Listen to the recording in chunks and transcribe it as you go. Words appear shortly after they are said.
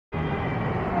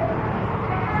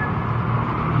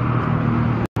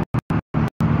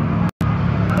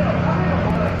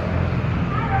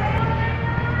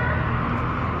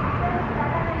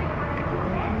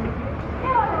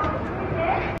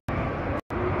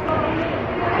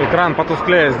Экран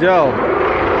потусклее сделал.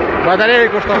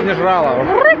 Батарейку, чтобы не жрала.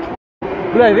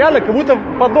 Бля, реально, как будто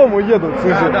по дому едут.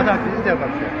 Да, пиздец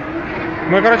вообще.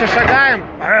 Мы, короче, шагаем.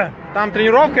 Там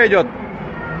тренировка идет.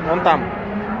 Вон там.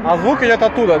 А звук идет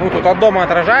оттуда. Ну, тут от дома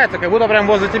отражается, как будто прям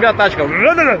возле тебя тачка.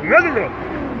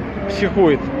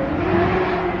 Психует.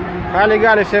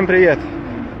 Хали-гали, всем привет.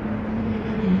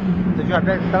 Ты что,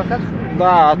 опять трансляцию?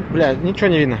 Да, блядь, ничего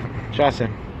не видно. Сейчас я.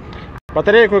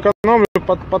 Батарейку экономлю,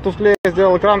 потусклее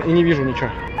сделал экран и не вижу ничего.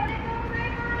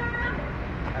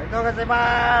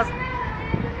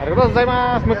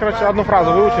 Мы, короче, одну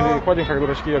фразу выучили и ходим, как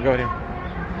дурачки, ее говорим.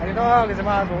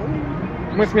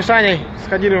 Мы с Мишаней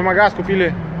сходили в магаз,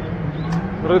 купили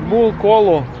Red Bull,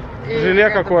 колу, желе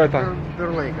какое-то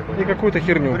и какую-то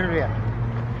херню.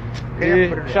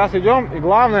 И сейчас идем, и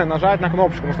главное нажать на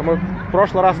кнопочку, потому что мы в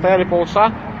прошлый раз стояли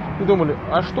полчаса и думали,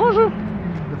 а что же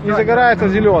не загорается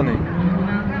зеленый?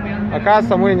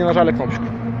 Оказывается, мы не нажали кнопочку.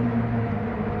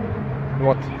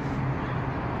 Вот.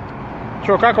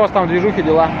 Че, как у вас там движухи,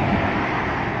 дела?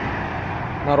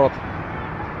 Народ.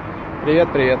 Привет,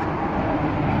 привет.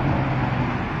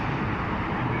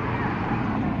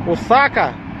 У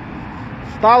Сака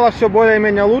стало все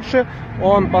более-менее лучше.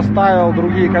 Он поставил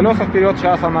другие колеса вперед.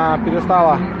 Сейчас она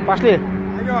перестала. Пошли.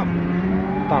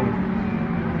 Там.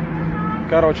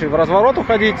 Короче, в разворот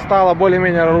уходить стало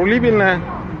более-менее рулибельная.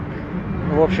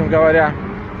 В общем говоря.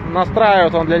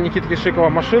 Настраивает он для Никитки Шикова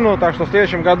машину. Так что в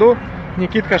следующем году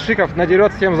Никитка Шиков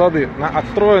надерет всем зады на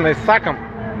отстроенной Саком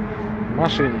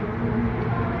машине.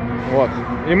 Вот.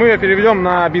 И мы ее переведем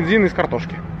на бензин из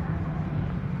картошки.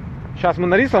 Сейчас мы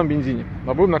на рисовом бензине,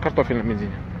 а будем на картофельном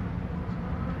бензине.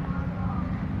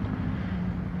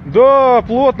 Да,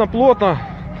 плотно.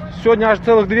 Сегодня аж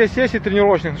целых 2 сессии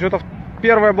тренировочных. Что-то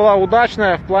первая была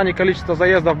удачная. В плане количества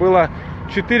заездов было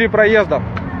 4 проезда.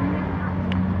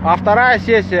 А вторая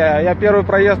сессия, я первый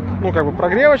проезд, ну как бы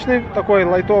прогревочный, такой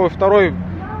лайтовый. Второй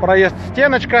проезд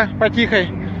стеночка по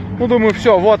тихой. Ну думаю,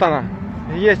 все, вот она.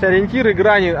 Есть ориентиры,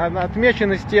 грани,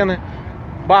 отмечены стены.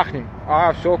 Бахнем.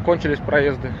 А все, кончились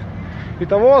проезды.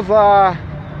 Итого за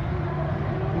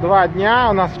 2 дня,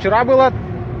 у нас вчера было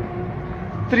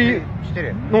 3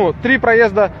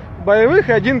 проезда боевых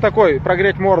и 1 такой,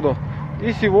 прогреть морду.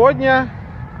 И сегодня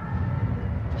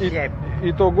 7.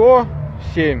 Итого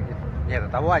 7. Нет,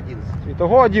 итого 11.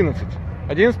 Итого 11.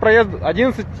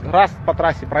 11 раз по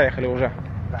трассе проехали уже.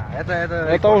 Да,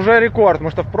 это рекорд. Уже рекорд, потому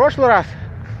что в прошлый раз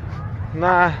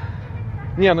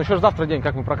Не, ну еще же завтра день,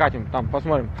 как мы прокатим, там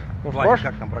посмотрим. В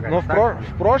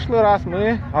прошлый раз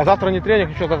мы... А завтра не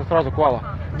тренинг, еще завтра сразу квала.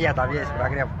 Нет, там есть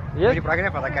прогрев. Есть? Не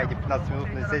прогрев, а такая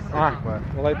 15-минутная сессия, типа,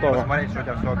 лайтово. Посмотреть, что у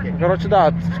тебя все окей. Короче, да,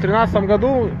 в 2013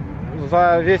 году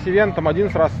за весь ивент там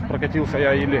 11 раз прокатился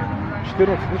я, или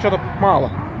 14, ну что-то мало.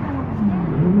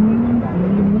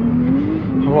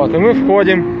 Вот, и мы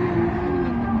входим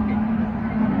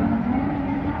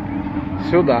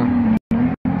сюда.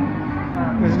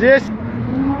 Здесь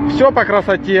все по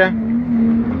красоте,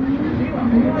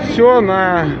 все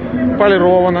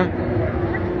полировано,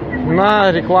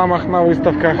 на рекламах, на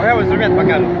выставках. Пойдем инструмент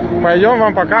покажем. Пойдем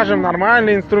вам покажем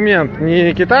нормальный инструмент,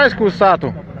 не китайскую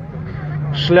сату,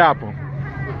 шляпу.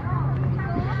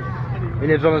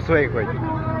 Или Джона Суэй хоть.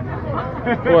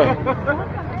 Ой.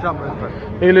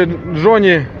 Или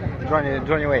Джонни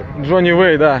Вэй. Джонни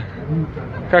Вэй, да.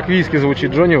 Как виски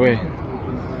звучит, Джонни Вэй.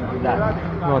 Да.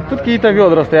 Вот. Тут какие-то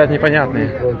ведра стоят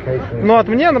непонятные. Но вот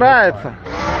мне нравится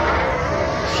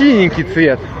синенький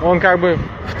цвет. Он как бы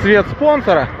в цвет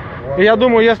спонсора. И я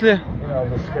думаю, если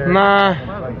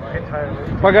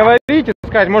поговорить и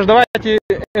сказать, может, давайте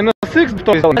NSX,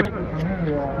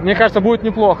 мне кажется, будет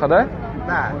неплохо, да?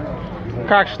 Да.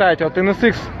 Как считаете, вот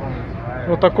NSX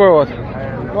вот такой вот?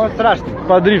 Ну, страшный.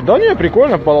 Под дрифт. Да не,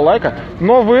 прикольно, балалайка.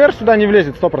 Но VR сюда не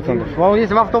влезет 100%. Он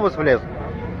если в автобус влез.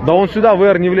 Да он сюда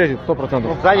VR не влезет 100%.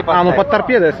 Ну, сзади поставь. Ну под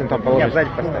торпедой, если там положить. Нет, сзади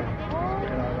поставь.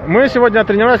 Мы сегодня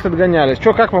тренировались, отгонялись.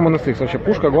 Че, как вам NSX вообще?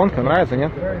 Пушка, гонка, нравится,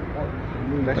 нет?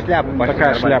 Да, шляпа.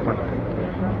 Такая шляпа.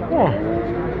 О.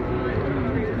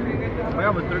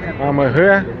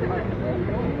 АМГ.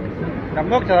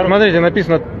 Смотрите,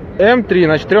 написано М3,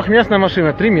 значит, трехместная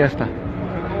машина, 3 места.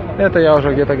 Это я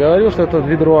уже где-то говорил, что это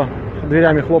ведро.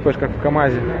 Дверями хлопаешь, как в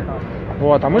КамАЗе.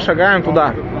 Вот, а мы шагаем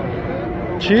туда.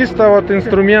 Чисто вот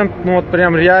инструмент, ну вот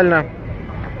прям реально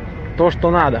то, что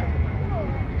надо.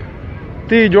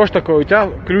 Ты идешь такой, у тебя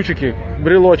ключики,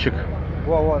 брелочек.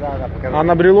 Да, покажи. А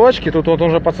на брелочке, тут вот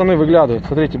уже пацаны выглядывают.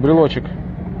 Смотрите, брелочек.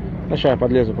 Ну, сейчас я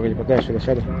подлезу, погоди, подай сюда,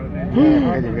 сяду.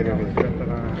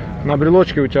 На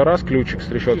брелочке у тебя раз ключик с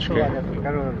трещоточкой.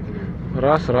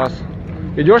 Раз.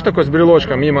 Идешь такой с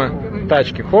брелочком мимо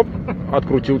тачки, хоп,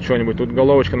 открутил что-нибудь, тут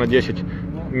головочка на 10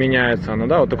 меняется она,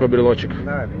 да, вот такой брелочек.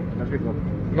 Давай, нажми кнопку.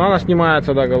 Но она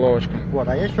снимается, да, головочка. Вот,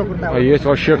 а есть еще крутая. А есть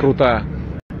вообще крутая.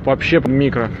 Вообще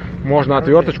микро. Можно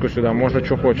отверточку сюда, можно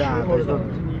что хочешь. Да, то есть вот,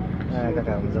 как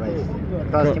она называется?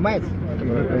 Она снимается?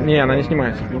 Не, она не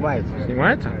снимается. Снимается.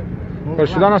 Снимается? Ну, То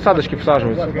есть сюда насадочки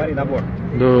всаживаются. Смотри, набор.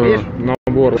 Да, Видишь?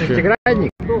 набор вообще.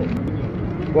 Шестигранник.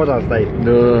 Вот он стоит.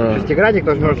 Да. Шестигранник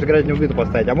тоже можно шестигранную плиту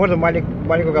поставить, а можно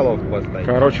маленькую головку поставить.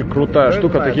 Короче, крутая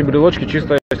штука. знаю. Такие брелочки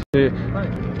чисто, если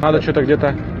надо что-то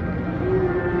где-то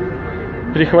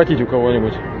прихватить у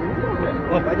кого-нибудь.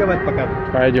 О, пойдем это покажем.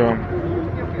 Пойдем.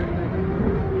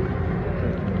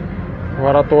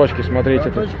 Вороточки, смотрите,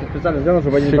 тут Вороточки специально сделаны,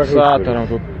 чтобы с они не фиксатором,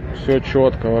 тут все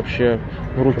четко вообще.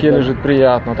 В руке лежит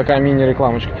приятно. Такая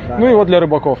мини-рекламочка. Да. Ну и вот для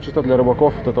рыбаков, чисто для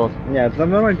рыбаков вот это вот. Нет, это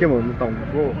нормальная тема, ну там.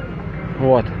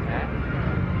 Вот.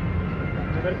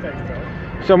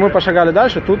 Все, мы пошагали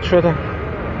дальше. Тут что-то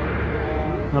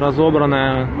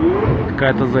разобранная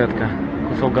какая-то зетка.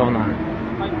 Кусок говна.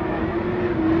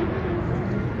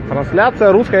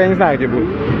 Трансляция русская, я не знаю, где будет.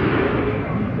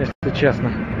 Если честно.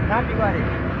 Нам не говори.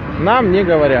 Нам не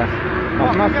говорят.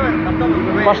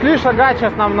 Пошли шагать,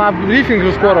 сейчас нам на брифинг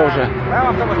же скоро уже.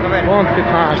 Вон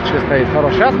 15 стоит.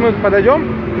 Хорошо. Сейчас мы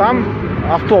подойдем, там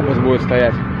автобус будет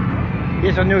стоять.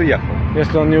 Если он не уехал.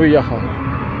 Если он не уехал.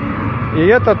 И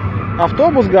этот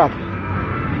автобус, гад,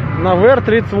 на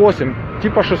ВР-38,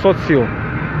 типа 600 сил.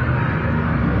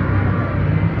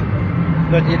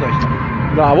 Но это не точно.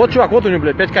 Да, вот чувак, вот у него,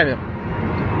 блядь, 5 камер.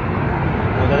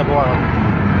 Вот это поворот.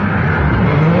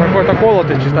 Какой-то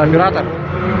колотый, чисто оператор.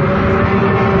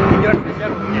 Идешь везде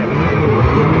русские.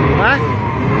 А?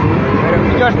 Говорю,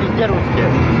 идешь везде русские.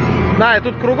 Да, и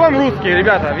тут кругом русские,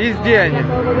 ребята, везде они.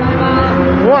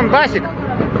 Вон, Басик.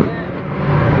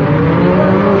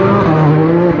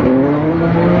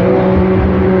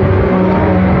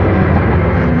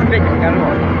 Смотрите, покажу.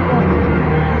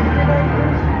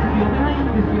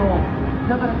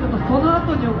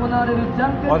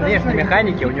 Он, видишь, на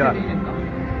механике, у него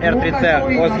R3C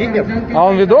ОС видел? А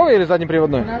он видовый или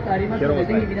заднеприводной? Херово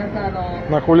знает.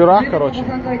 На кулерах, короче.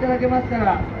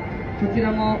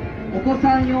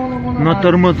 На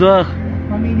тормозах.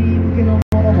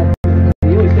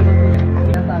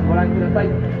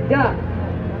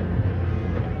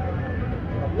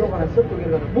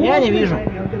 Я не вижу.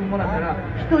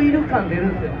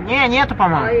 Не, нету,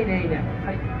 по-моему.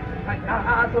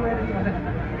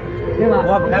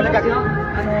 Вот, даже как...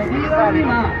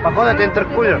 Походу это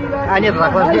интеркулер. А, нет, это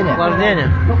охлаждение. Охлаждение.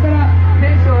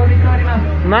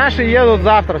 Наши едут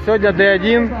завтра. Сегодня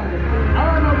D1.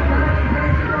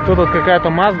 Тут вот какая-то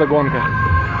Mazda гонка.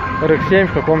 RX-7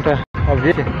 в каком-то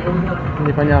обвесе.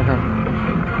 Непонятно.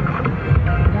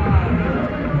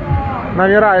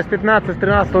 Номера S15,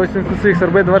 S13, 86,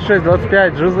 RB26,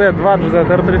 25, GZ, 2 GZ,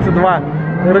 R32,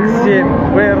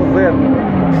 RX-7,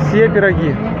 BRZ. Все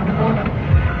пироги.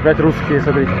 Опять русские,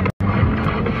 смотрите.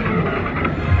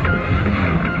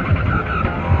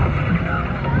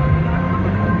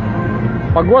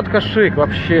 Погодка шик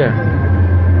вообще.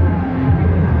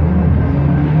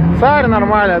 Царь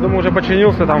нормально, я думаю, уже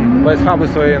починился, там вайсхабы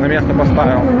свои на место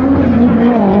поставил.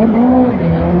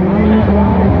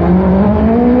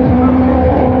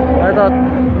 Это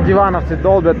вот дивановцы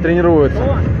долбят, тренируются.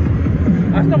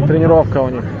 Тренировка у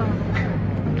них.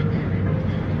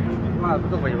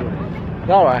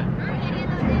 Давай.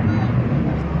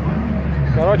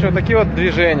 Короче, вот такие вот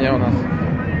движения у нас.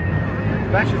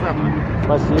 Дальше завтра.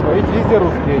 Спасибо. Видите, везде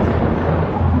русские эти.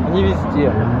 Они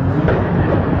везде.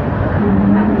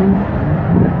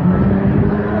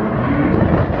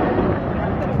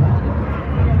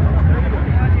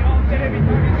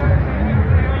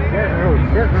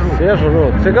 Все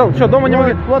жрут. Что, дома не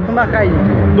могли? Плотно на хайнике.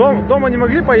 Дома не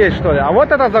могли поесть, что ли? А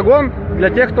вот это загон для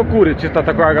тех, кто курит. Чисто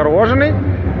такой огороженный.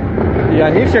 И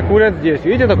они все курят здесь.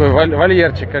 Видите, такой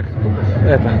вольерчик, как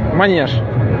это, манеж.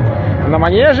 На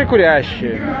манеже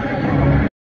курящие.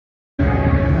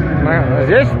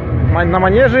 Здесь на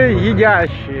манеже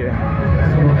едящие.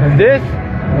 Здесь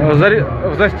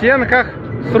в застенках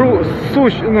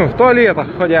в туалетах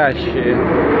ходящие.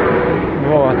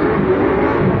 Вот.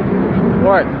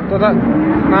 Ой, кто-то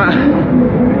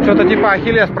что-то типа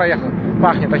Ахиллес проехал.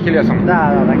 Пахнет Ахиллесом.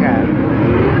 Да, такая.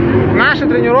 Нашей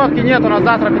тренировки нет, у нас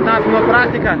завтра 15 минут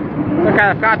практика,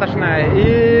 такая вкаточная,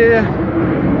 и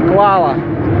квала.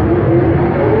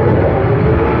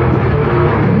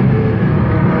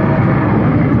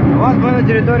 У вас мы на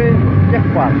территории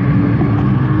техпарка.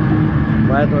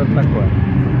 Поэтому это такое.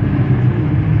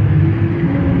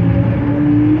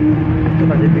 Что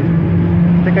там здесь пишет?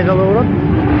 Ты козёлый урод?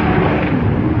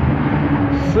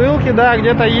 Ссылки, да,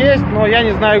 где-то есть, но я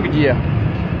не знаю где.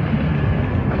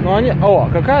 Ну они... О,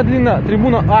 какая длинная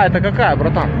трибуна? А, это какая,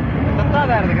 братан? Это та,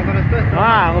 наверное, которая стоит.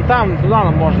 А, ну там, туда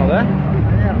нам можно, да?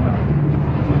 Наверное.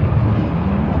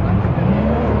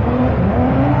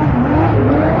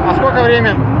 А сколько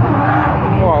времени?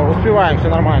 О, успеваем, все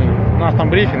нормально. У нас там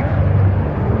брифинг.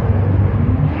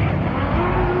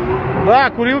 Да,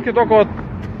 курилки только вот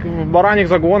в бараньих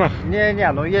загонах.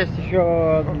 Не-не, но есть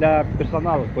еще для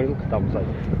персонала курилка там сзади.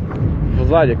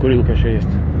 Сзади курилка еще есть.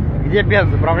 Где бенз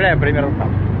заправляем, примерно там.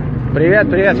 Привет,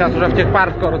 привет, сейчас уже в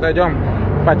техпарк скоро зайдем.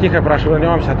 Потихо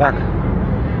прошвырнемся так.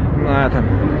 На этом,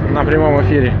 на прямом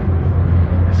эфире.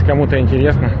 Если кому-то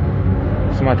интересно,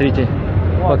 смотрите.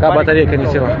 Вот, пока батарейка не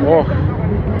села. Ох.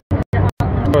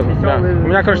 Да. У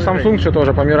меня, короче, Samsung что-то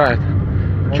уже помирает.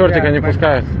 Чертика не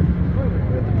пускает.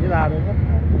 Не надо.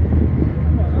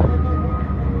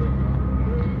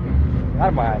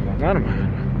 Нормально. Нормально.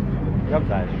 Идем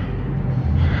дальше.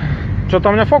 Что-то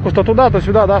у меня фокус то туда, то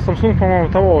сюда, да, Samsung, по-моему,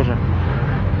 того уже.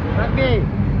 Забей.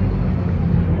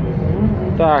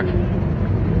 Так.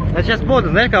 А сейчас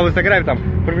модно, знаешь, когда в Инстаграме там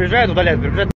приближают, удаляют,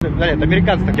 приближают, удаляют.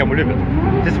 Американцы так тему любят.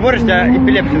 Ты смотришь, у тебя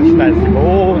эпилепсия начинается. Типа,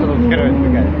 о, вот это вот херово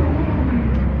избегает.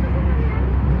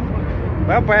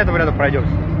 Мы по этому ряду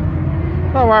пройдемся.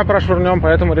 Давай прошвырнем по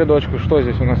этому рядочку. Что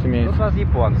здесь у нас имеется? Тут у нас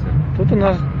японцы. Тут у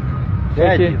нас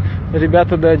всякие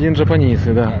ребята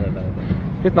D1GP, да. Да.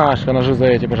 15-ка на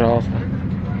жизнь пожалуйста.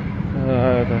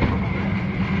 Это.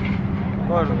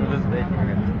 Тоже на жизнь.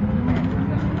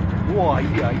 О,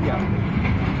 я.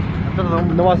 Это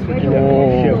на вас О,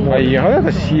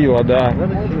 это сила, да.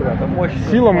 Это сила, это мощь.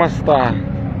 Сила моста.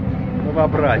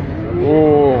 Новобрать.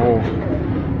 О,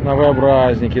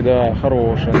 новообразники, да,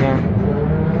 хорошие,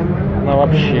 на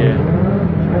вообще.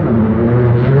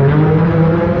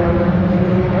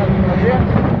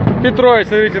 Петрович,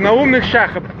 смотрите, на умных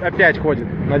щах опять ходит,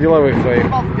 на деловых своих.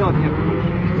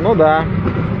 Ну да.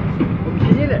 Вы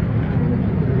починили?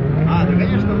 А, да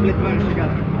конечно, блядь, твоя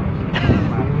шикарная.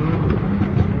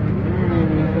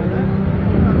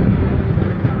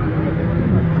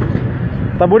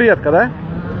 Табуретка, да?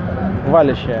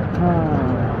 Валящая.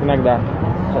 Иногда.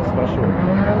 Сейчас спрошу.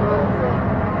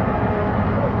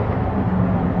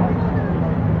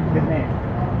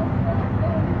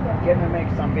 Can we make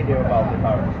some video about the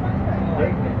cars?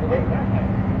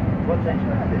 What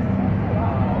engine is this?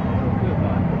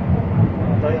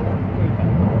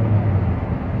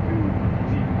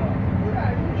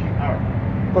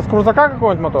 Это с крузака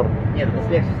какой-нибудь мотор? Нет, это с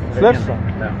Lexus. С Lexus?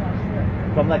 Да.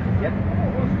 From Lexus, yeah?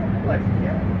 Lexus,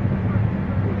 yeah?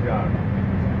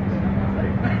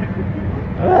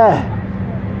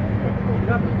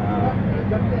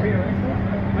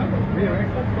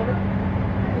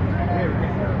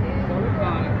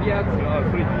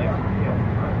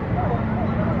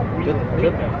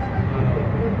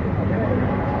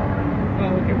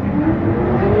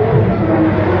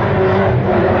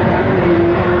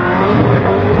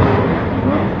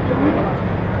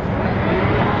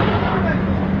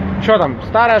 Что там,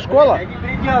 старая школа? Они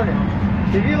переделали.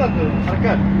 Ты видел это,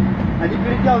 Аркад? Они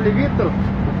переделали Винтер,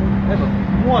 этот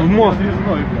мост. В мост.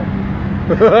 Разрезной,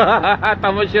 блядь.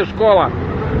 Там вообще школа.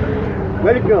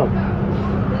 Welcome.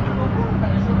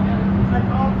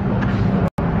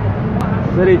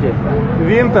 Смотрите,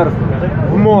 Винтер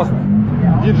в мост.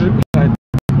 DJP.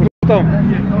 Ну там.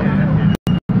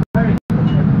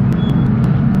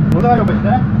 Ну давай, Робыч,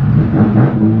 да?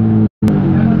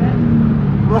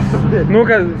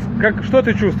 Ну-ка, что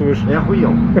ты чувствуешь? Я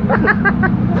охуел.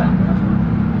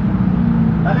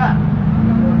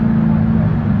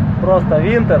 Просто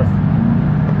Винтерс.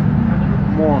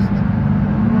 Мост.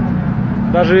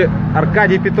 Даже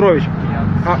Аркадий Петрович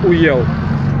уел.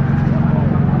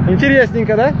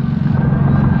 Интересненько, да?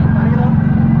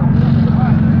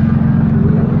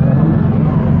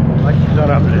 Очень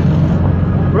жара,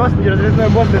 блядь. Просто неразрезной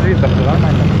мост из Винтерса,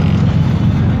 нормально.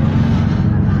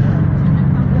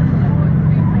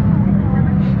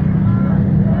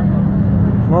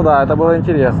 Ну да, это было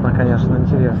интересно, конечно,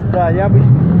 интересно. Да,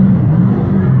 необычно.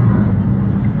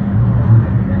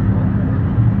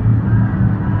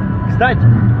 Кстати,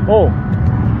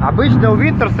 обычно у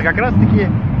Винтерса как раз таки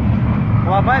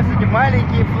ломаются эти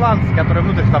маленькие фланцы, которые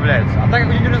внутрь вставляются. А так как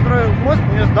у него строил мост,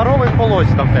 у него здоровые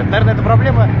полосы там стоят. Наверное, эта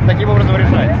проблема таким образом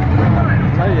решается.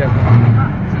 Наверное.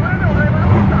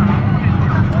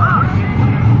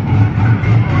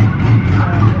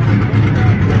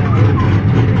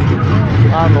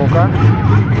 А ну-ка.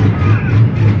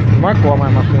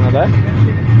 Знакомая машина, да?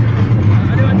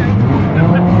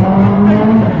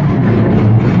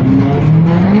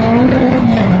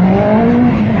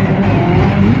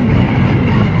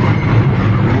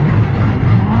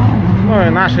 Ну и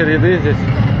наши ряды здесь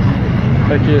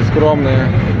такие скромные.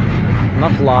 На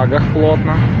флагах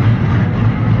плотно.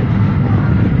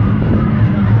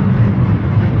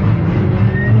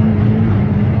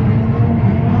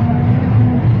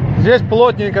 Здесь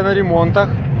плотненько на ремонтах.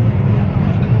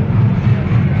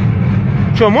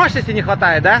 Че, мощности не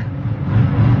хватает, да?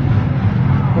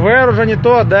 ВР уже не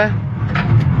тот, да?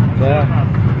 Да.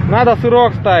 Надо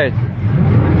сырок ставить.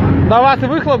 Да, у вас и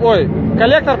выхлоп, ой,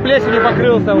 коллектор плесенью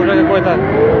покрылся уже какой-то.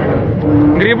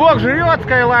 Грибок жрет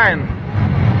Skyline.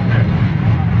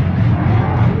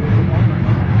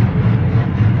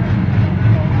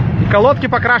 И колодки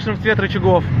покрашены в цвет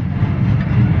рычагов.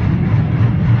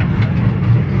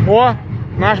 О,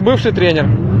 наш бывший тренер.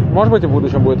 Может быть, и в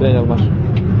будущем будет тренер наш.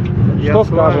 Что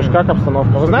скажешь, как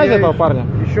обстановка? Вы знаете этого парня?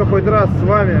 Еще хоть раз с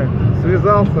вами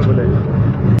связался, блядь.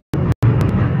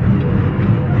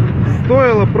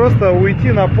 Стоило просто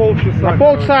уйти на полчаса. На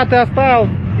полчаса ты оставил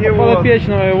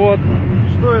подопечного, и вот.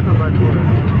 Что это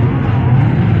такое?